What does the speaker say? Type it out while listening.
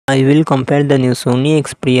I will compare the new Sony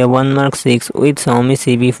Xperia 1 Mark 6 with Xiaomi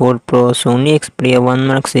Civi 4 Pro. Sony Xperia 1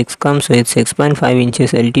 Mark 6 comes with 6.5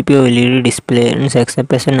 inches LTPO LED display and success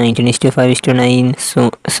ratio 19:5:9. So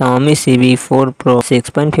Xiaomi Civi 4 Pro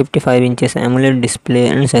 6.55 inches AMOLED display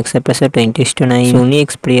and success ratio 20:9. Sony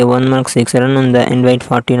Xperia 1 Mark 6 run on the Android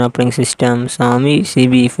 14 operating system. Xiaomi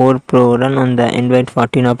Civi 4 Pro run on the Android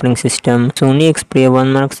 14 operating system. Sony Xperia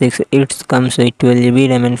 1 Mark 6 it comes with 12GB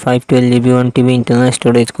RAM and 512GB 1TB internal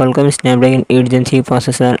storage. Qualcomm Snapdragon 8 Gen 3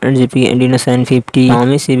 processor, 8GB Adreno 750.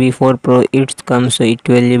 Xiaomi Civi 4 Pro it comes with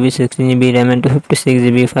 12GB 16GB RAM and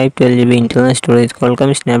 256GB 512GB internal storage.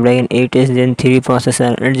 Qualcomm Snapdragon 8 Gen 3 processor,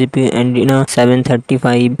 8GB Adreno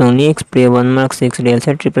 735. Sony Xperia 1 Mark 6 real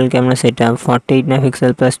set triple camera setup, 48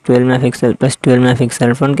 megapixel plus 12 megapixel plus 12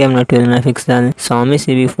 megapixel front camera 12 megapixel. Xiaomi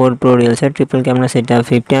Civi 4 Pro real set triple camera setup,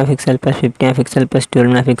 50 megapixel plus 50 megapixel plus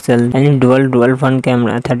 12 megapixel and dual front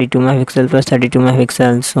camera 32 megapixel plus 32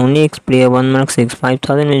 megapixel. Sony Xperia 1 Mark 6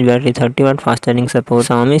 5000 mAh battery, 30 watt fast charging support.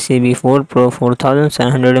 Xiaomi Civi 4 Pro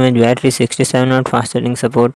 4700 mAh battery, 67 watt fast charging support.